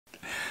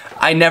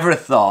I never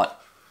thought,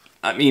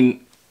 I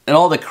mean, and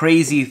all the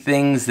crazy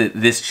things that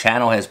this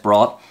channel has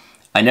brought,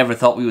 I never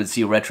thought we would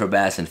see Retro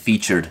Bassin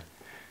featured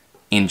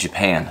in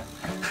Japan.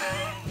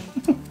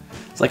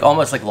 It's like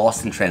almost like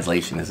lost in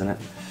translation, isn't it?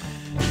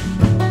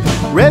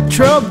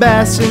 Retro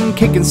Bassin,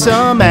 kicking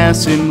some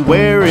ass and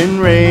wearing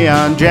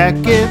rayon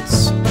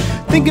jackets.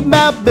 Thinking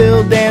about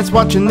Bill Dance,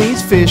 watching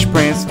these fish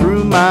prance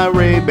through my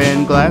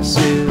Ray-Ban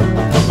glasses.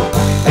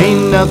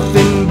 Ain't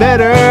nothing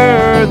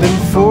better than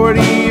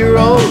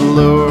 40-year-old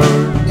lures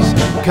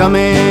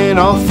coming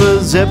off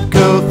of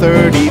Zepco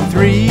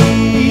 33.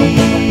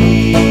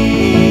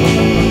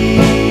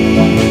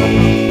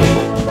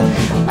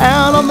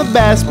 Out on the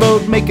bass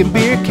boat, making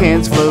beer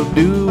cans float,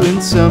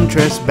 doing some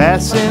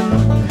trespassing.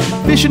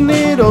 Fishing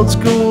it old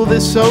school,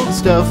 this old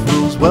stuff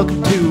rules.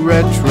 Welcome to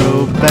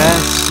Retro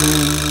Bassin.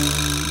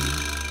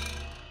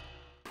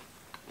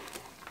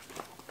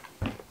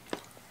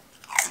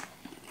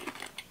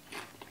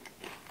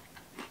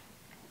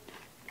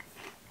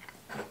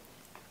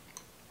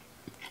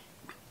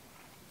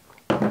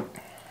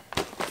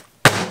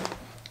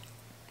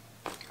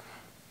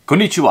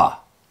 Konnichiwa.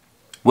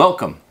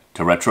 Welcome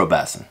to Retro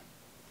Bassin.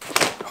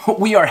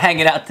 We are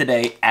hanging out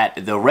today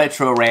at the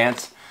Retro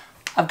Rants.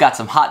 I've got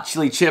some hot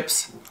chili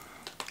chips.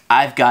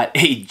 I've got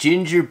a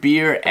ginger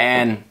beer,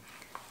 and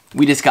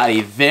we just got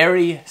a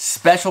very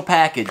special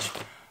package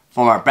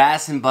from our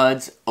Bassin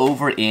buds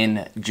over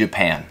in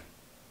Japan.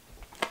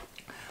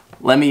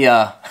 Let me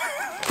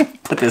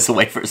put this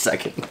away for a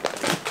second.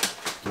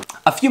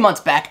 A few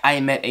months back,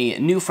 I met a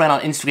new friend on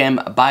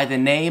Instagram by the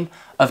name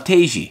of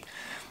Teiji.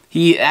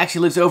 He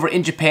actually lives over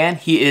in Japan.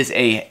 He is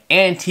an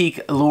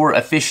antique lure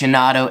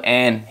aficionado,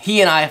 and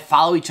he and I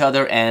follow each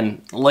other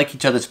and like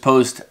each other's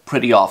posts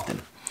pretty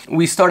often.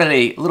 We started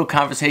a little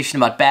conversation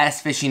about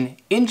bass fishing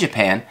in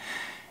Japan,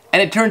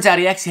 and it turns out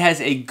he actually has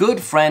a good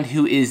friend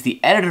who is the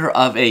editor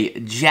of a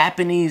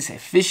Japanese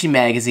fishing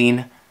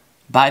magazine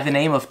by the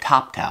name of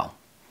Top Tow.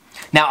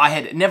 Now, I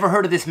had never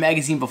heard of this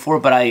magazine before,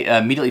 but I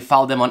immediately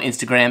followed them on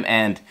Instagram,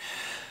 and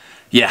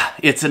yeah,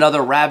 it's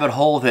another rabbit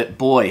hole that,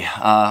 boy,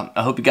 I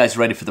hope you guys are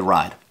ready for the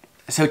ride.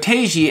 So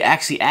Teiji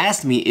actually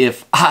asked me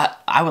if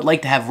I would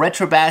like to have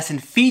Retro Bassin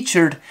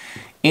featured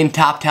in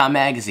Top Tow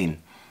magazine,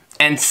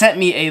 and sent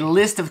me a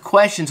list of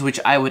questions which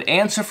I would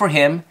answer for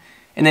him,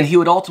 and then he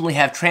would ultimately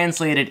have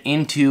translated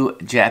into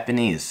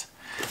Japanese.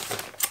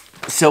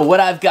 So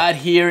what I've got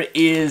here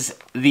is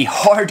the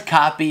hard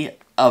copy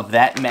of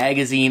that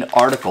magazine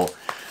article.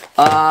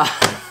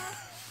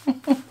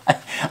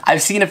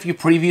 I've seen a few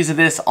previews of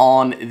this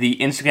on the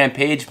Instagram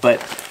page,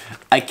 but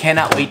I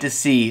cannot wait to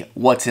see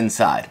what's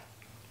inside.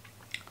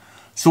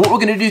 So what we're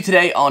going to do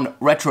today on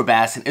Retro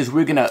Bassin is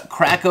we're going to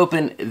crack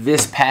open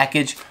this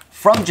package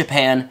from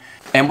Japan,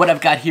 and what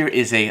I've got here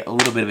is a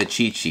little bit of a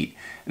cheat sheet.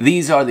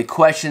 These are the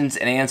questions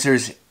and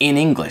answers in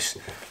English.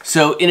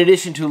 So in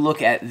addition to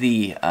look at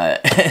the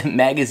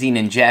magazine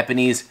in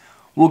Japanese,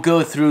 we'll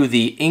go through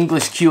the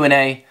English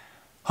Q&A.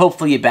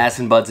 Hopefully you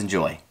Bassin buds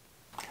enjoy.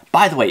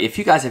 By the way, if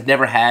you guys have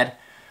never had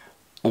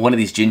one of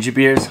these ginger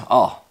beers,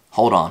 oh,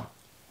 hold on.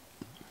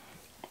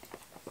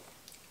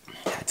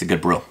 It's a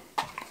good brew.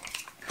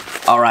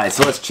 All right,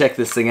 so let's check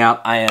this thing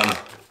out. I am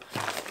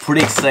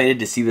pretty excited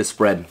to see this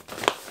spread.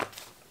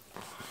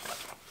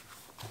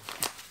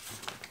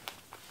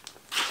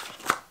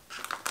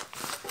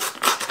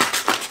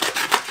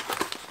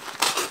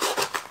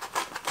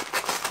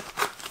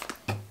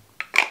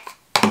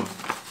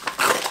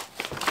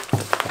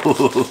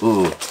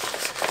 Ooh.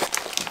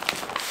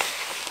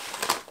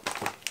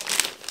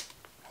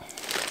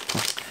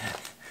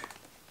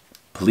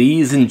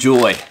 Please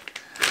enjoy.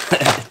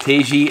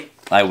 Teiji,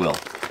 I will.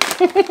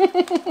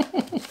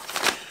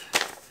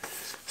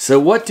 So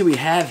what do we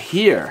have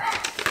here?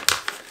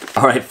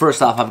 All right,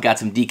 first off, I've got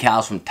some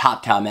decals from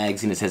Top Tow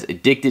magazine. It says,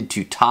 addicted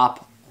to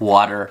top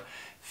water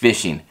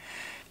fishing.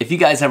 If you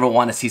guys ever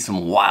want to see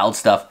some wild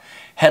stuff,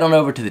 head on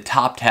over to the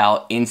Top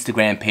Tow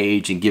Instagram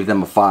page and give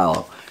them a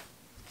follow.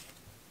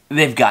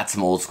 They've got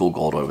some old school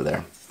gold over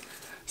there.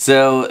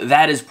 So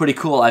that is pretty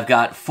cool. I've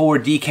got 4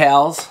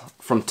 decals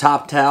from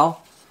Top Tow.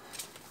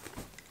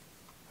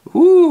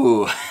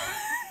 Ooh.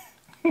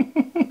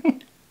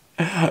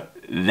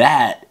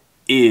 That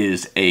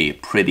is a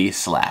pretty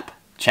slap.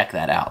 Check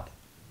that out.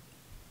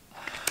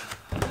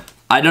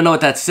 I don't know what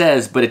that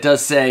says, but it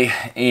does say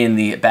in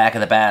the back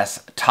of the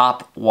bass,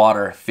 top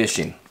water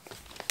fishing.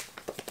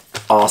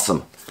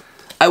 Awesome.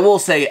 I will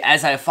say,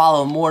 as I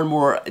follow more and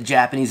more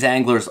Japanese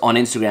anglers on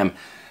Instagram,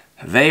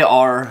 they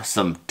are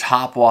some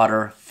top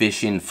water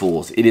fishing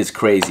fools. It is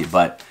crazy,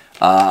 but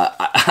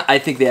I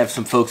think they have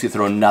some folks who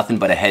throw nothing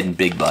but a head and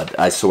big bud.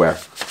 I swear.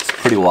 It's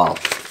pretty wild.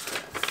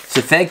 So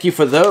thank you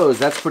for those.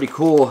 That's pretty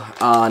cool.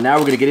 Now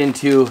we're going to get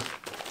into,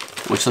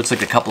 which looks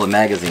like a couple of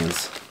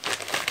magazines.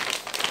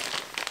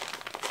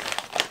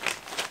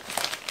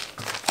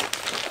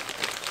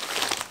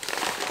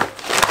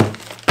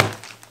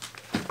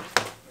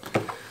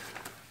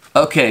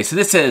 Okay, so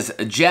this says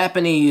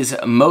Japanese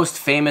most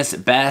famous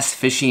bass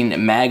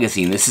fishing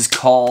magazine. This is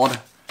called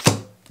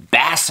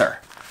Basser.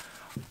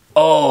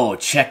 Oh,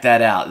 check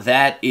that out.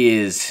 That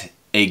is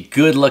a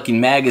good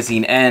looking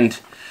magazine, and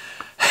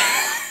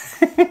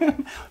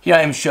here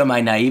I am showing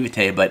my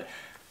naivete, but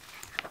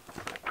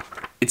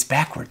it's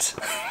backwards.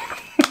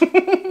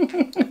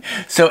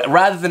 So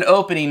rather than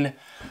opening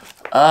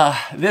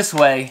this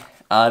way,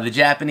 the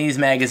Japanese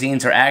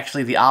magazines are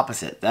actually the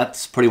opposite.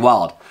 That's pretty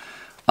wild.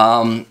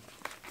 Not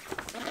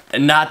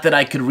that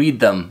I could read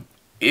them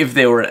if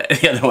they were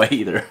the other way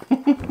either.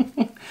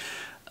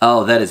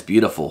 Oh, that is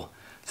beautiful.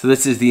 So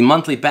this is the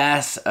monthly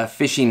bass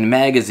fishing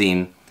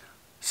magazine,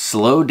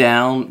 Slow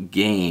Down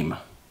Game.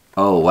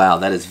 Oh wow,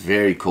 that is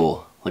very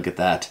cool. Look at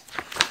that.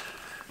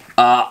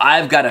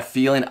 I've got a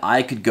feeling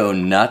I could go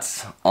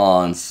nuts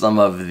on some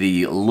of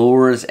the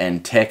lures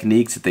and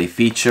techniques that they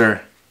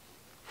feature.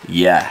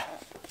 Yeah,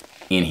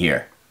 in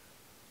here.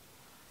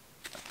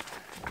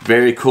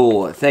 Very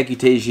cool. Thank you,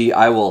 Teiji.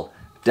 I will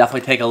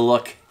definitely take a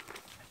look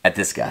at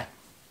this guy.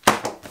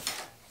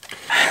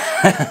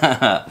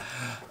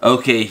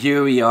 Okay,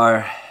 here we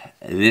are.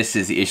 This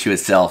is the issue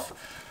itself.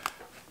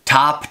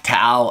 Top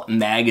Tow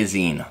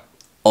Magazine.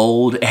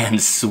 Old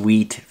and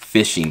Sweet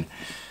Fishing.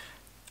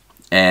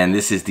 And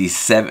this is the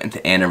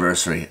 7th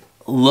anniversary.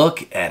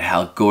 Look at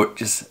how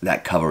gorgeous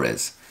that cover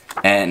is.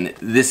 And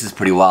this is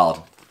pretty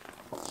wild.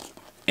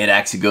 It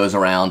actually goes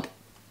around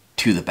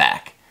to the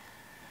back.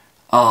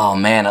 Oh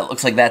man, it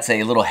looks like that's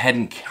a little head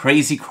and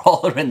crazy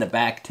crawler in the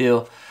back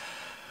too.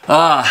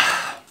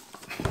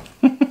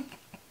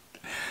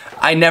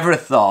 I never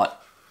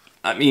thought,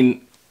 I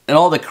mean, and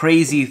all the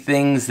crazy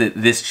things that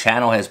this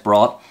channel has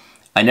brought,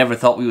 I never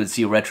thought we would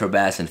see Retro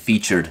Bassin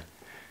featured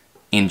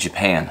in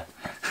Japan.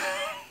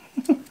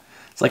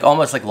 It's like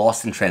almost like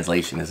lost in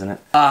translation, isn't it?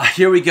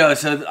 Here we go.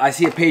 So I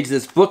see a page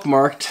that's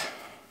bookmarked.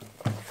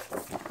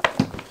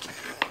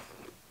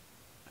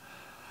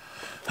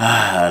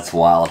 That's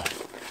wild.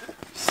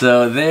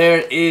 So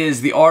there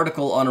is the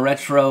article on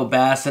Retro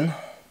Bassin.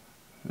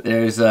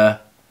 There's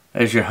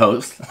your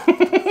host.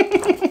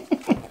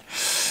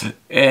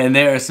 And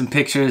there are some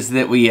pictures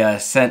that we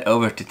sent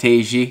over to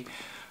Teiji.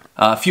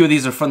 A few of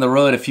these are from the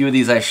road. A few of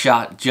these I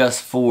shot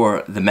just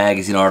for the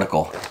magazine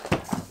article.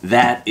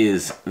 That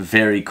is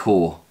very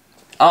cool.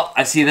 Oh,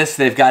 I see this.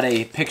 They've got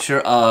a picture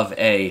of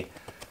a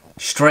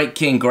Strike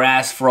King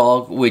grass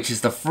frog, which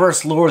is the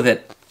first lure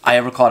that I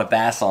ever caught a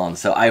bass on.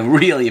 So I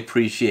really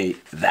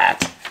appreciate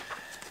that.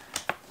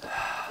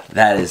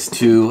 That is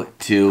too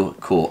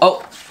cool.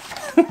 Oh,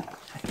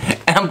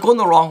 and I'm going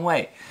the wrong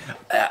way.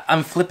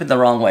 I'm flipping the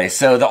wrong way.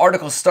 So the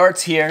article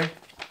starts here.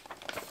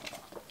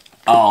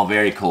 Oh,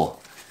 very cool.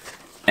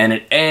 And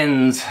it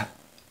ends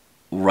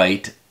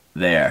right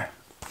there.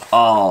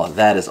 Oh,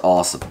 that is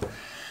awesome.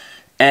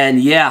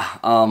 And yeah,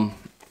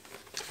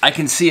 I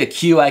can see a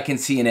Q, I can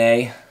see an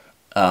A,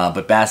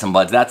 but Bass and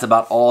Buds, that's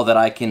about all that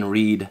I can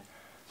read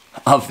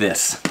of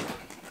this.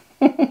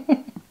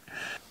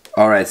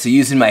 Alright, so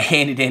using my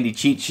handy dandy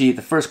cheat sheet,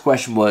 the first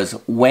question was,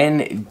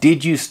 when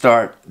did you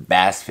start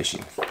bass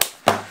fishing?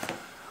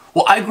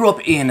 Well, I grew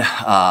up in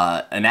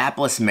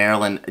Annapolis,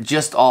 Maryland,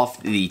 just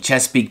off the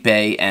Chesapeake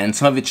Bay and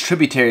some of its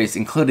tributaries,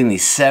 including the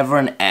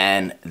Severn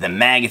and the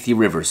Magothy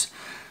rivers.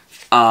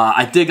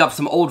 I dig up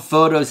some old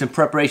photos in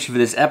preparation for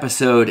this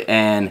episode,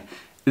 and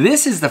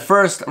this is the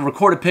first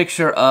recorded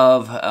picture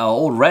of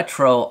old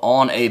Retro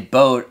on a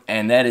boat,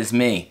 and that is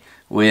me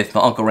with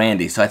my Uncle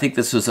Randy. So I think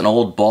this was an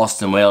old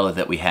Boston whaler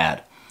that we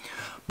had.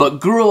 But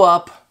grew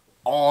up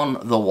on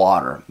the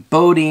water,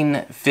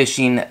 boating,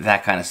 fishing,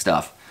 that kind of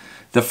stuff.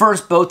 The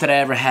first boat that I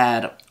ever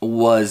had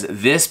was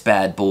this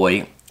bad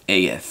boy,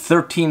 a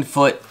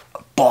 13-foot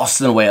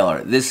Boston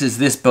whaler. This is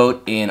this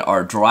boat in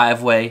our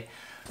driveway,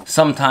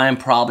 sometime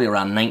probably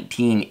around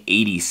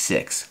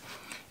 1986.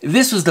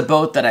 This was the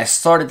boat that I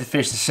started to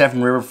fish the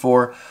Severn River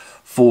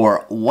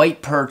for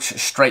white perch,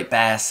 striped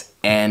bass,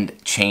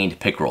 and chained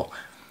pickerel.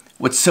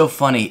 What's so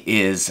funny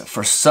is,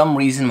 for some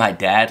reason, my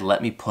dad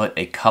let me put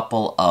a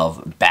couple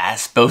of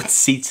bass boat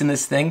seats in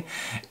this thing,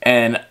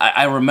 and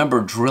I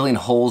remember drilling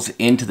holes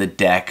into the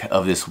deck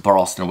of this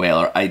Boston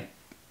whaler. I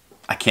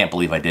can't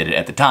believe I did it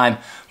at the time,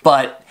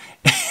 but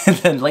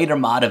the later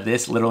mod of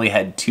this literally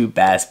had 2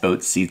 bass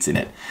boat seats in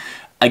it.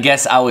 I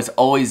guess I was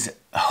always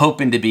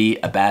hoping to be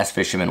a bass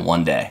fisherman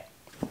one day.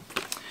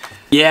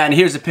 Yeah, and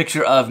here's a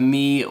picture of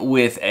me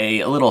with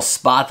a little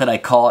spot that I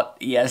caught,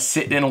 yeah,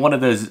 sitting in one of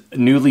those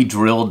newly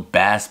drilled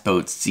bass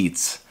boat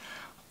seats.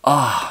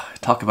 Ah, oh,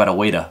 talk about a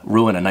way to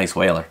ruin a nice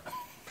whaler.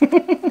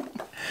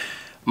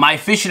 My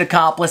fishing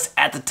accomplice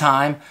at the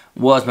time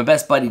was my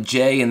best buddy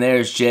Jay, and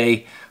there's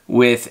Jay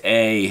with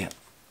a,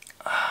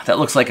 that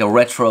looks like a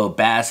Retro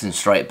Bassin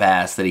striped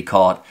bass that he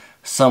caught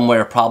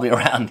somewhere probably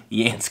around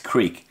Yance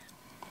Creek.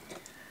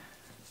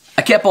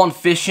 I kept on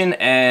fishing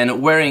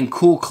and wearing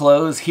cool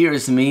clothes.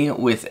 Here's me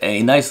with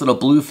a nice little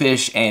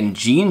bluefish and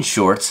jean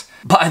shorts.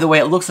 By the way,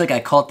 it looks like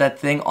I caught that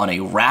thing on a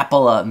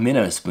Rapala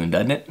minnow spoon,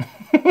 doesn't it?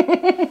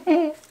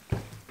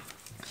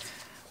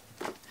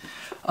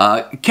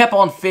 Kept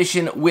on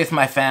fishing with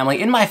my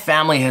family, and my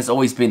family has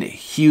always been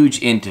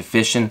huge into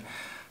fishing.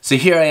 So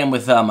here I am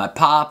with my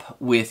pop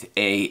with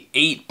a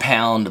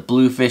 8-pound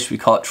bluefish, we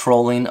call it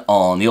trolling,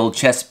 on the old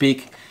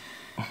Chesapeake.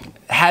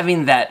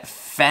 Having that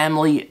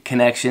family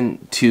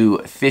connection to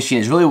fishing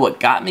is really what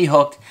got me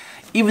hooked,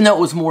 even though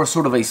it was more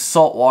sort of a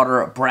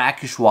saltwater,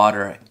 brackish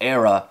water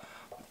era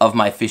of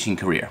my fishing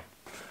career.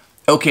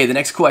 Okay, the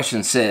next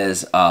question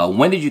says,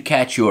 when did you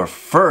catch your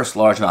first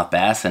largemouth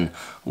bass and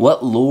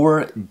what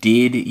lure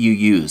did you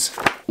use?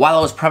 While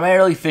I was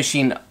primarily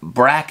fishing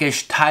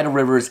brackish tidal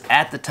rivers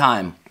at the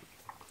time,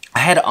 I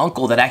had an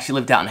uncle that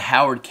actually lived out in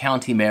Howard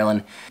County,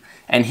 Maryland,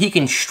 and he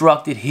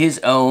constructed his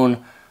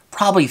own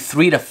probably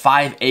 3 to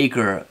 5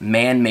 acre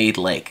man-made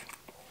lake.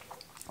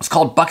 It's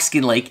called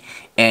Buckskin Lake,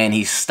 and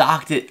he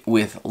stocked it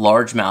with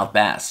largemouth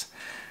bass.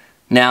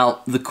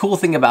 Now, the cool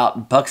thing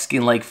about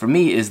Buckskin Lake for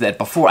me is that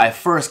before I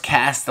first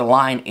cast the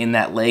line in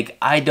that lake,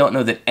 I don't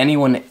know that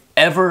anyone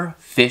ever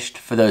fished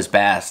for those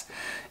bass.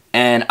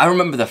 And I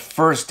remember the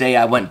first day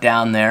I went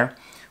down there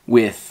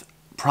with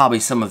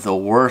probably some of the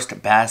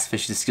worst bass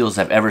fishing skills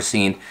I've ever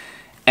seen,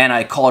 and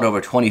I caught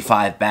over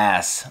 25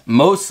 bass,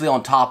 mostly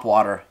on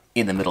topwater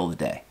in the middle of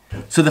the day.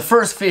 So the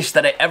first fish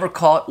that I ever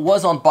caught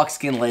was on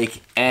Buckskin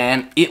Lake,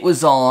 and it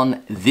was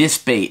on this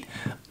bait,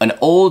 an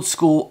old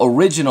school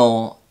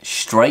original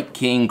Strike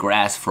King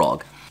grass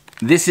frog.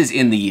 This is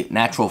in the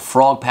natural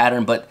frog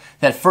pattern, but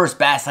that first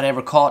bass that I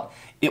ever caught,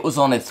 it was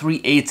on a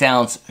 3/8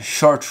 ounce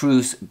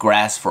chartreuse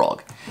grass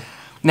frog.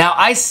 Now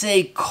I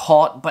say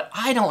caught, but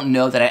I don't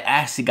know that I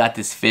actually got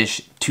this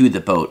fish to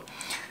the boat.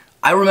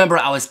 I remember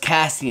I was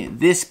casting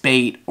this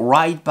bait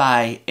right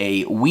by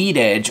a weed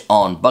edge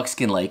on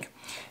Buckskin Lake,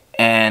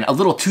 and a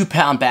little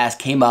 2-pound bass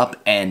came up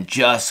and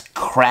just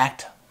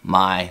cracked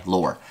my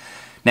lure.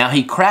 Now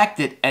he cracked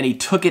it and he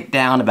took it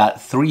down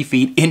about 3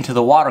 feet into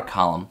the water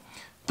column.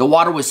 The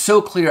water was so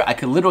clear I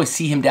could literally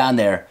see him down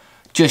there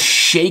just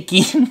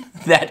shaking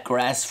that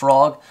grass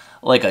frog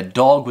like a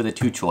dog with a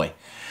chew-toy.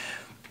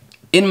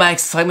 In my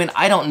excitement,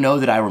 I don't know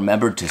that I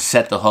remembered to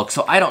set the hook,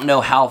 so I don't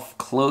know how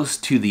close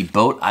to the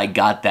boat I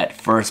got that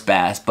first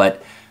bass,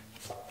 but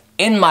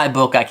in my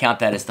book I count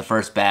that as the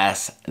first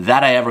bass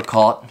that I ever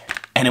caught,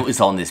 and it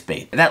was on this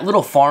bait. That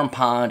little farm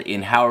pond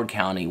in Howard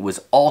County was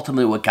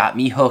ultimately what got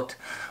me hooked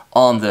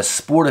on the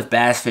sport of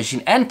bass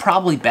fishing and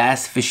probably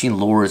bass fishing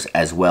lures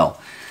as well.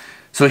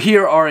 So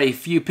here are a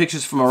few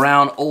pictures from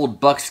around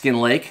old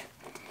Buckskin Lake.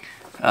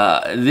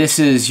 This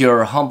is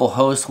your humble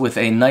host with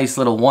a nice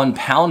little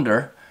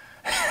 1-pounder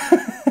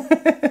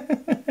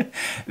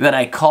that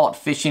I caught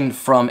fishing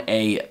from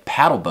a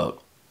paddle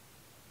boat.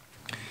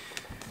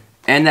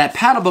 And that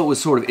paddle boat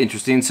was sort of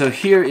interesting. So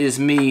here is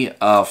me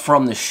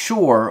from the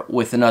shore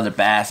with another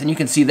bass, and you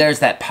can see there's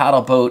that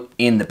paddle boat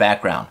in the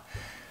background.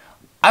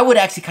 I would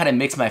actually kind of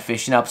mix my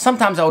fishing up.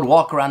 Sometimes I would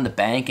walk around the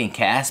bank and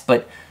cast,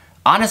 but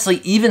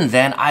honestly, even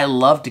then, I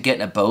love to get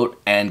in a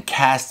boat and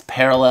cast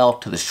parallel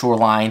to the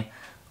shoreline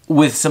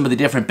with some of the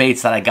different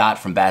baits that I got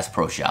from Bass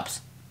Pro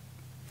Shops.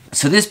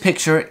 So this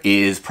picture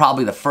is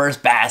probably the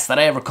first bass that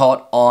I ever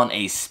caught on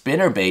a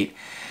spinner bait,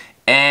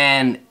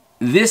 and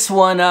this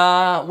one,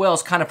 well,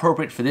 it's kind of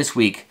appropriate for this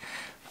week.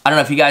 I don't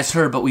know if you guys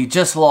heard, but we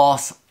just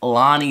lost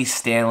Lonnie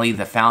Stanley,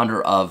 the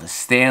founder of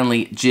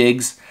Stanley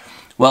Jigs.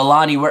 Well,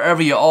 Lonnie,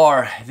 wherever you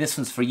are, this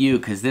one's for you,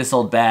 because this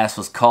old bass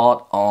was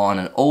caught on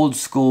an old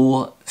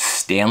school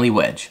Stanley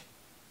wedge.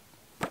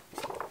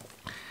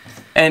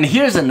 And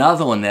here's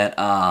another one that,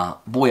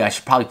 boy, I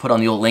should probably put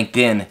on the old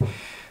LinkedIn.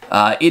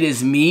 It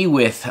is me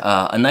with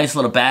a nice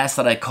little bass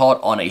that I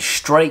caught on a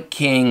Strike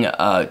King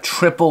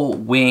triple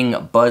wing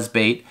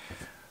buzzbait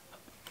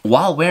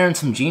while wearing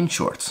some jean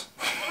shorts.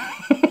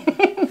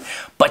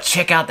 But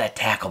check out that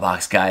tackle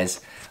box,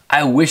 guys.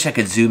 I wish I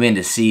could zoom in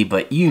to see,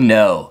 but you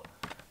know,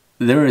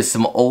 there is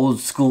some old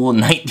school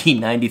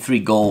 1993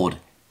 gold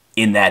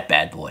in that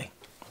bad boy.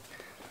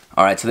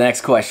 All right, so the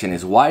next question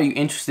is, why are you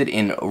interested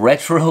in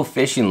retro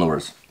fishing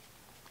lures?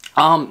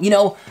 You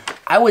know,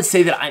 I would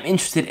say that I'm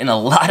interested in a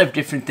lot of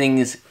different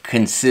things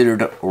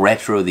considered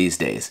retro these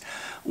days.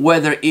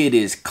 Whether it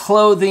is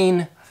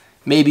clothing,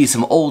 maybe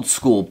some old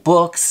school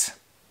books,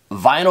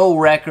 vinyl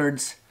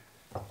records,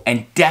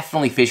 and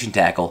definitely fishing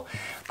tackle.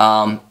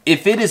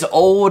 If it is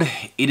old,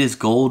 it is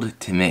gold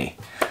to me.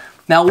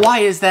 Now, why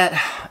is that?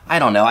 I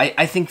don't know.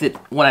 I think that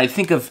when I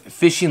think of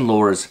fishing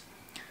lures,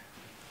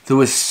 there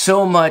was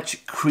so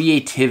much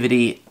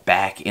creativity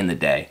back in the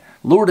day.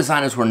 Lure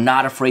designers were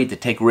not afraid to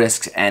take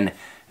risks, and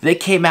they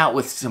came out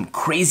with some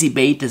crazy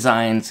bait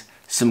designs,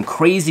 some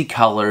crazy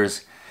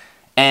colors,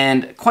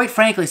 and quite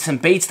frankly, some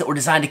baits that were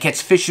designed to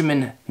catch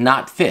fishermen,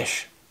 not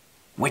fish,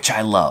 which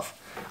I love.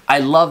 I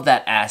love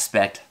that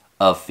aspect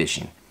of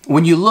fishing.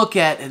 When you look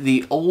at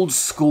the old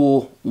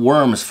school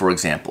worms, for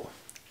example,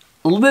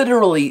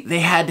 literally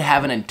they had to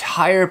have an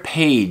entire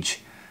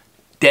page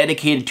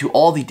dedicated to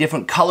all the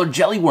different colored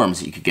jelly worms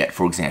that you could get,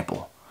 for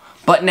example.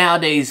 But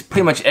nowadays,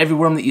 pretty much every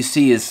worm that you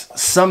see is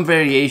some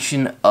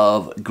variation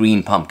of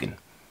green pumpkin.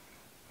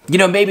 You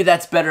know, maybe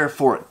that's better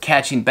for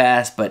catching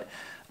bass, but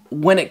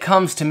when it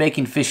comes to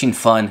making fishing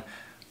fun,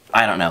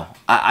 I don't know.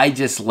 I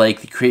just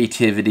like the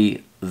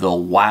creativity, the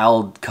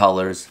wild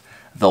colors,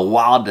 the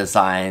wild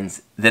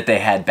designs, that they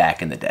had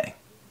back in the day.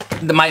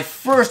 My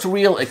first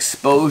real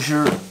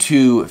exposure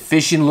to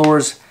fishing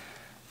lures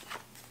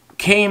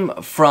came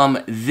from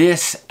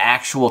this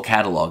actual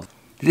catalog.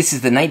 This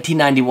is the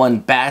 1991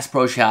 Bass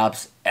Pro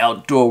Shops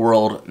Outdoor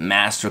World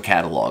Master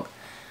Catalog.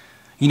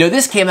 You know,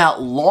 this came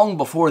out long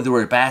before there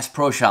were Bass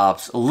Pro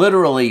Shops,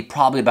 literally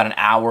probably about an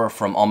hour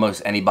from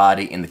almost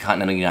anybody in the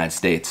continental United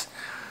States.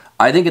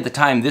 I think at the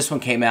time this one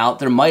came out,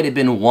 there might have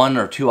been one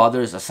or two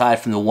others aside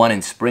from the one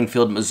in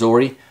Springfield,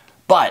 Missouri.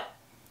 But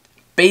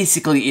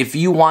basically, if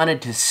you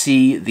wanted to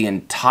see the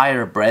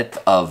entire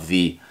breadth of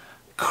the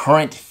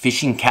current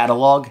fishing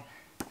catalog,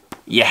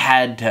 you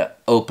had to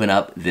open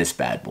up this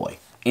bad boy.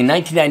 In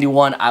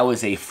 1991, I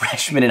was a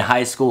freshman in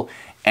high school,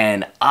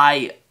 and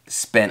I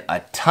spent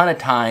a ton of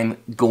time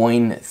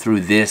going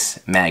through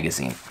this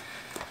magazine.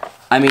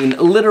 I mean,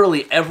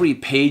 literally every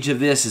page of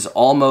this is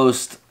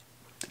almost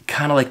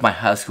kind of like my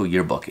high school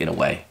yearbook in a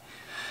way.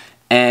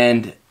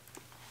 And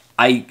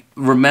I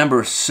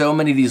remember so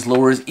many of these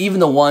lures, even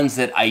the ones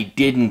that I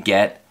didn't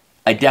get,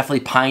 I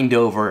definitely pined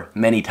over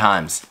many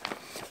times.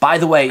 By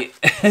the way,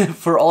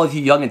 for all of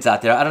you youngins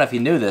out there, I don't know if you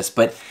knew this,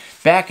 but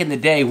back in the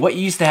day, what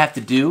you used to have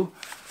to do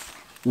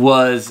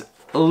was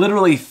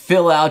literally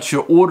fill out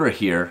your order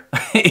here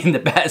in the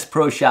Bass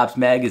Pro Shops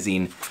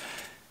magazine,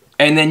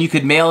 and then you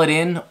could mail it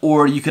in,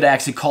 or you could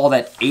actually call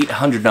that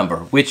 800 number,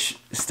 which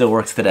still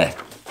works today.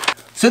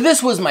 So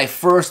this was my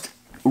first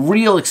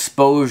real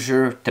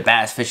exposure to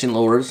bass fishing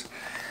lures.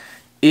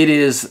 It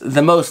is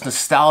the most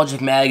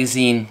nostalgic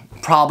magazine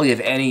probably of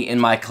any in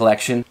my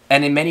collection,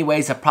 and in many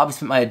ways I've probably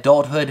spent my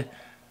adulthood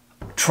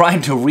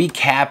trying to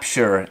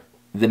recapture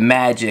the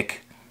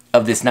magic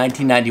of this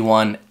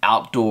 1991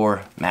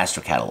 Outdoor Master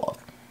Catalog.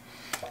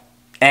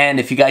 And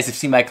if you guys have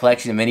seen my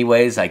collection in many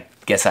ways, I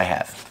guess I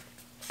have.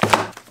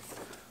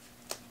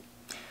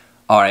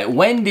 Alright,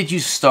 when did you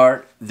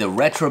start the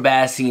Retro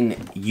Bassin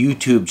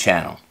YouTube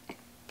channel?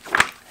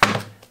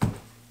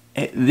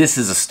 This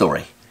is a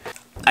story.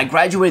 I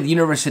graduated the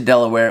University of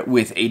Delaware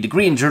with a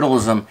degree in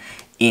journalism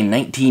in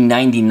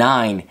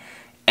 1999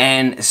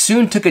 and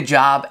soon took a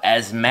job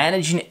as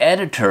managing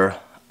editor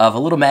of a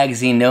little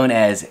magazine known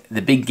as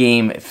the Big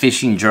Game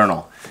Fishing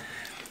Journal.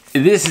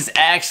 This is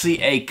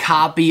actually a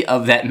copy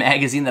of that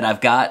magazine that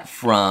I've got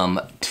from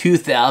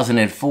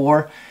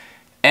 2004.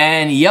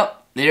 And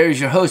yep, there's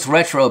your host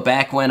Retro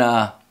back when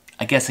I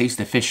guess I used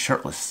to fish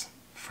shirtless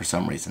for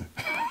some reason.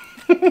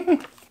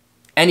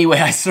 Anyway,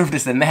 I served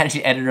as the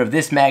managing editor of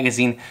this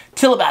magazine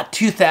till about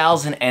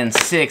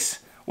 2006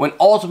 when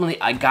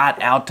ultimately I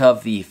got out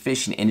of the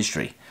fishing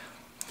industry.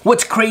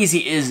 What's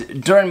crazy is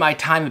during my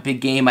time at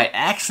Big Game, I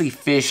actually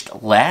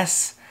fished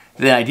less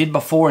than I did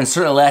before and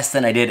certainly less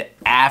than I did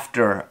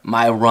after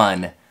my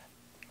run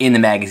in the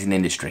magazine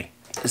industry.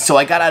 So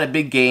I got out of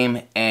Big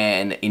Game,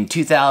 and in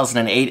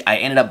 2008 I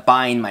ended up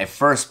buying my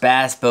first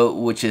bass boat,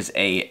 which is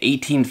a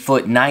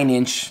 18-foot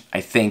 9-inch,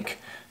 I think,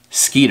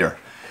 Skeeter.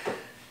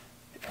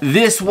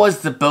 This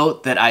was the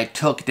boat that I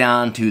took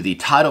down to the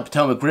tidal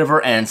Potomac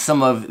River and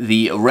some of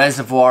the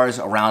reservoirs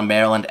around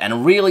Maryland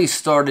and really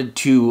started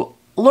to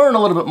learn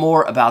a little bit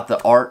more about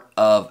the art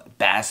of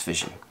bass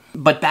fishing.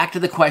 But back to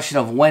the question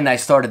of when I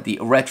started the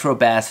Retro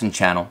Bassin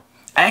channel.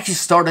 I actually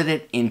started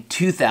it in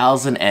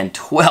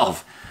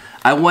 2012.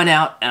 I went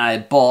out and I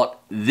bought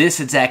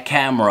this exact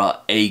camera,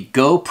 a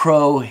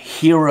GoPro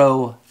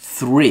Hero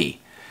 3.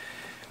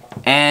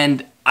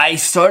 And I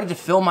started to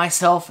film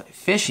myself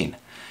fishing.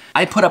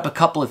 I put up a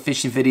couple of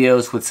fishing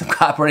videos with some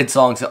copyrighted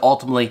songs that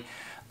ultimately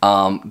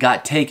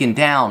got taken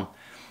down.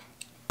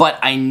 But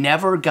I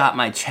never got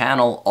my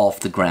channel off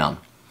the ground.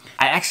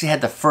 I actually had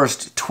the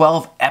first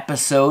 12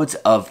 episodes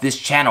of this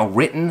channel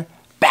written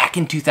back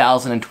in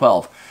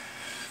 2012.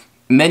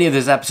 Many of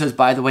those episodes,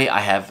 by the way, I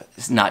have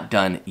not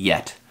done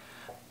yet.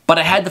 But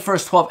I had the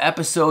first 12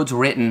 episodes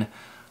written.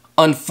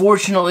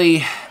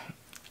 Unfortunately,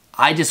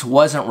 I just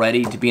wasn't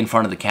ready to be in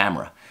front of the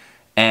camera.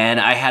 And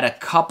I had a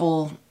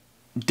couple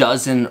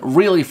dozen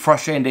really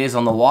frustrating days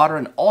on the water,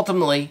 and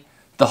ultimately,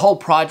 the whole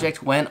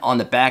project went on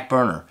the back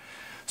burner.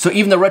 So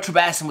even though Retro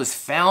Bassin was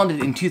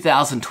founded in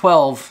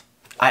 2012,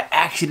 I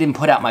actually didn't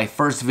put out my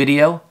first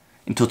video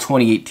until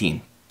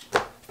 2018.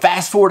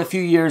 Fast forward a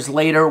few years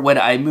later when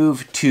I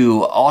moved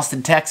to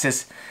Austin,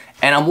 Texas,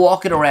 and I'm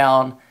walking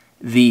around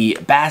the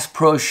Bass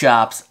Pro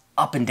Shops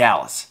up in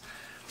Dallas.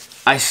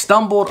 I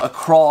stumbled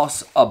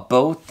across a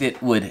boat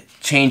that would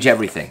change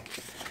everything.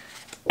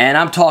 And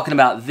I'm talking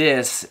about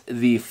this,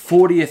 the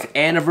 40th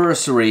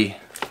anniversary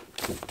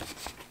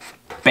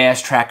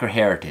Bass Tracker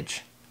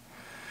Heritage.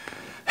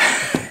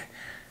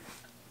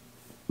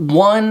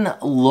 One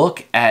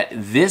look at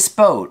this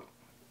boat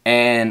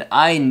and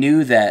I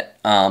knew that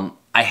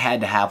I had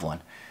to have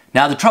one.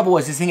 Now the trouble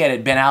was this thing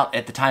had been out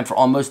at the time for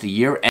almost a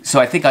year, and so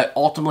I think I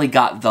ultimately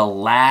got the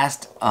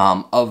last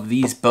of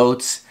these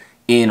boats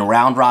in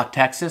Round Rock,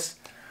 Texas.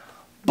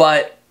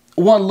 But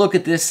one look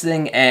at this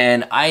thing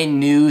and I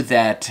knew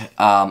that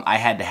I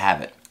had to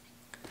have it.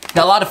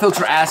 Now a lot of folks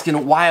are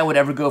asking why I would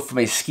ever go from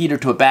a Skeeter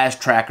to a Bass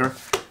Tracker.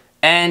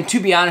 And to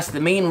be honest, the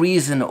main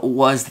reason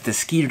was that the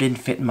Skeeter didn't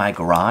fit in my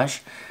garage.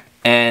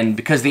 And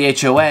because of the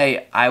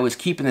HOA, I was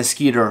keeping the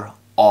skeeter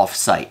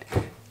off-site,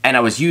 and I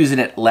was using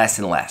it less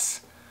and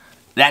less.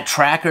 That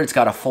tracker, it's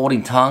got a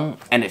folding tongue,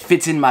 and it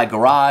fits in my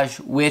garage,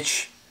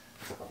 which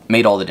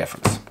made all the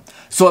difference.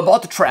 So I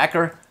bought the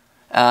tracker.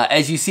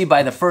 As you see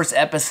by the first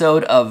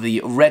episode of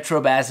the Retro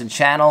Bassin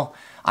channel,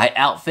 I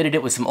outfitted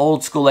it with some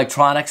old school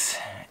electronics,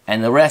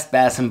 and the rest,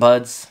 Bassin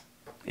Buds,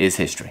 is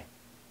history.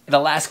 The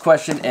last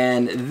question,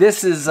 and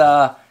this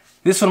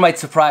one might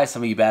surprise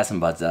some of you Bassin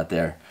Buds out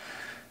there.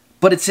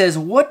 But it says,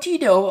 what do you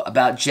know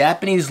about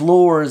Japanese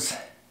lures,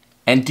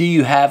 and do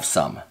you have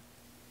some?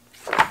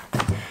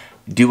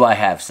 Do I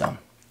have some?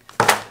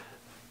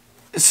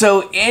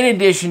 So in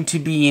addition to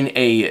being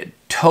a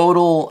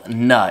total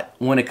nut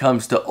when it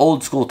comes to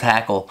old school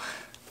tackle,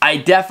 I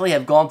definitely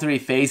have gone through a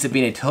phase of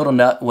being a total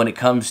nut when it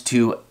comes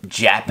to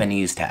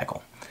Japanese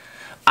tackle.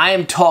 I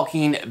am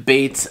talking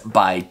baits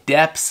by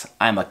Depths,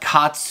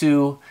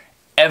 Imakatsu,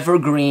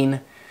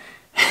 Evergreen.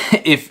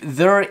 If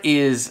there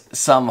is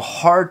some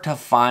hard to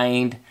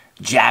find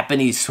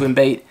Japanese swim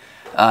bait,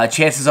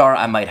 chances are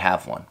I might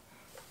have one.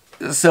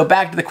 So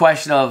back to the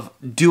question of,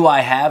 do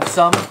I have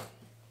some?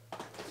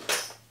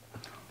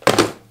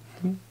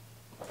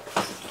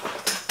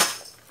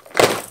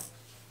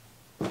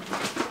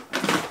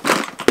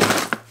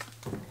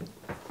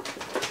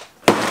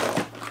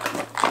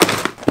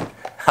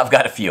 I've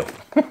got a few.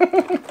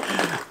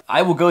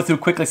 I will go through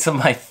quickly some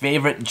of my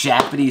favorite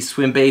Japanese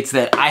swim baits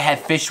that I have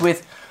fished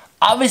with.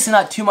 Obviously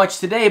not too much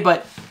today,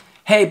 but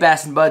hey,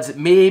 Bassin Buds,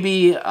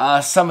 maybe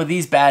some of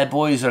these bad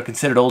boys are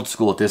considered old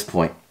school at this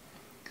point.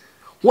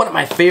 One of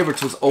my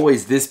favorites was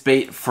always this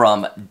bait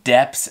from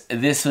Depths.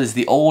 This was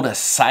the old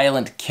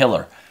Silent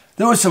Killer.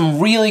 There were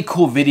some really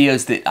cool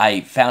videos that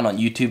I found on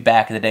YouTube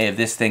back in the day of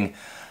this thing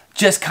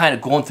just kind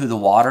of going through the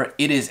water.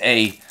 It is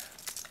a,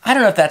 I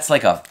don't know if that's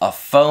like a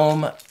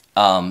foam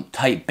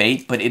type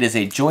bait, but it is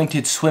a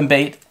jointed swim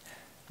bait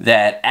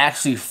that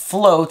actually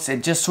floats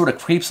and just sort of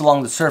creeps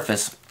along the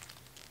surface.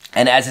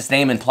 And as its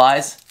name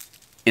implies,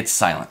 it's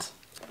silent.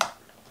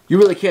 You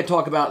really can't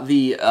talk about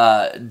the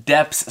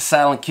Depths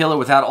Silent Killer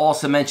without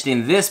also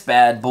mentioning this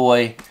bad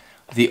boy,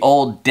 the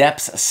old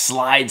Depths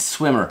Slide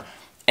Swimmer.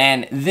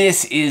 And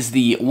this is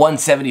the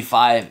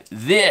 175.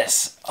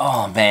 This,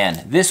 oh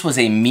man, this was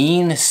a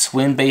mean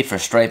swim bait for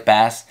striped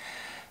bass.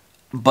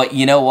 But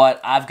you know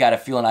what? I've got a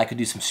feeling I could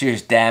do some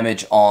serious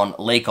damage on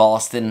Lake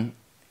Austin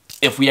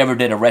if we ever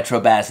did a Retro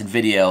Bassin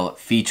video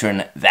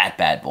featuring that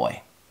bad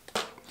boy.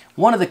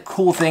 One of the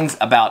cool things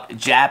about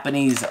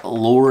Japanese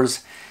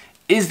lures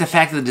is the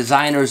fact that the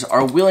designers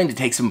are willing to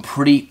take some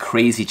pretty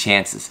crazy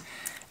chances.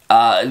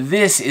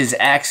 This is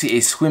actually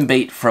a swim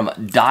bait from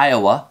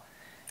Daiwa,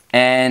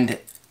 and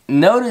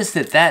notice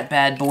that that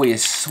bad boy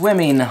is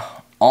swimming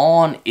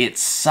on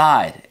its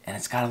side, and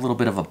it's got a little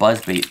bit of a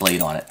buzzbait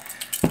blade on it.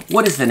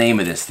 What is the name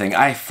of this thing?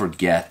 I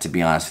forget, to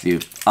be honest with you.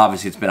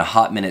 Obviously, it's been a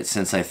hot minute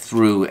since I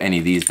threw any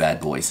of these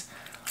bad boys,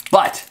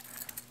 but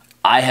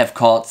I have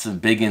caught some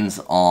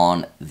biggins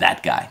on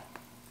that guy.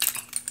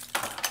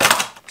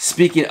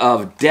 Speaking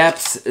of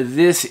Depths,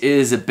 this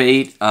is a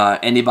bait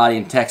anybody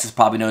in Texas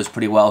probably knows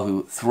pretty well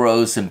who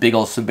throws some big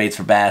old swim baits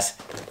for bass.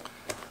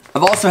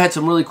 I've also had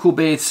some really cool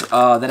baits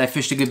that I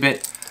fished a good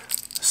bit.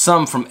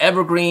 Some from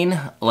Evergreen,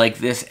 like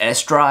this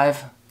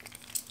S-Drive.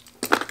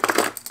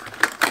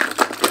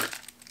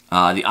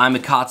 The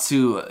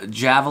Imakatsu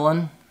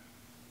Javelin.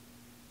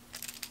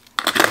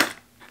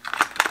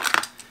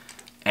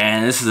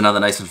 And this is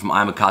another nice one from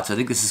Imakatsu. I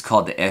think this is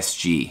called the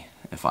SG,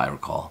 if I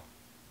recall.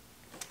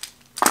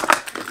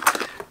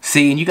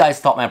 See, and you guys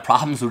thought my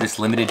problems were just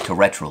limited to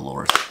retro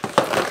lures.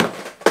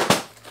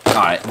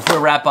 Alright, before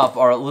we wrap up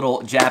our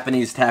little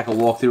Japanese tackle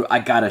walkthrough, I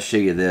gotta show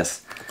you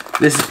this.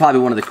 This is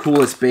probably one of the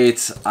coolest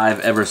baits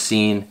I've ever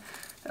seen.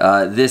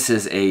 This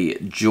is a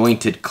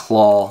jointed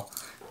claw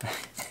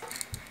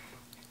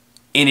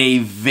in a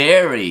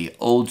very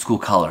old school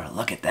color.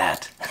 Look at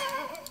that.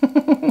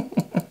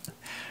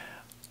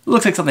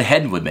 Looks like something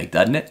Hedden would make,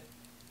 doesn't it?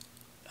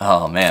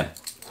 Oh, man.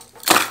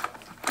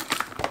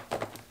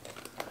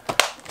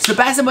 So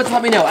Bassin Buds,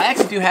 let me know. I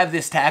actually do have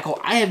this tackle.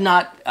 I have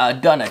not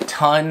done a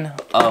ton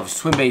of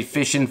swim bait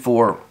fishing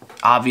for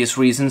obvious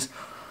reasons.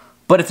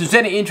 But if there's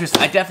any interest,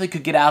 I definitely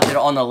could get out there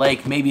on the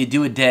lake, maybe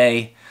do a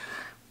day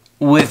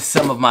with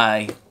some of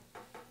my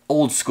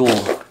old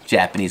school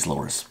Japanese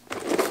lures.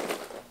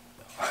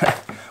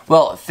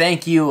 Well,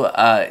 thank you,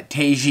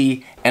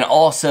 Teiji, and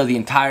also the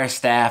entire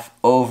staff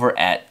over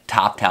at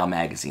Top Towel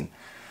Magazine.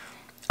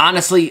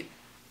 Honestly,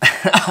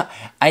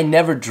 I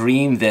never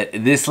dreamed that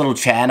this little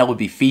channel would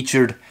be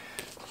featured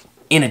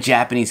in a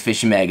Japanese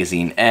fishing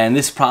magazine, and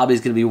this probably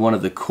is going to be one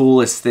of the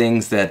coolest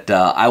things that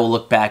I will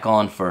look back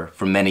on for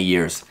many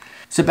years.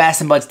 So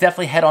Bassin Buds,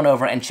 definitely head on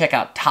over and check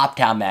out Top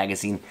Towel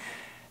Magazine.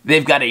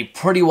 They've got a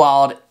pretty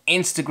wild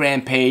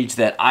Instagram page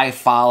that I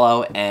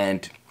follow,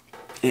 and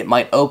it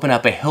might open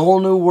up a whole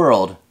new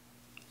world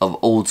of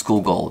old school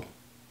gold.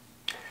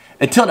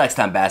 Until next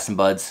time, Bassin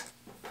Buds,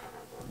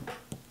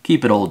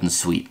 keep it old and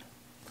sweet.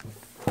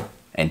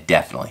 And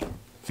definitely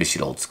Fish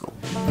it old school.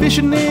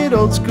 Fishing it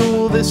old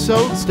school, this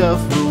old stuff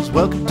rules.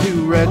 Welcome to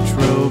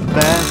Retro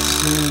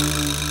Bassin.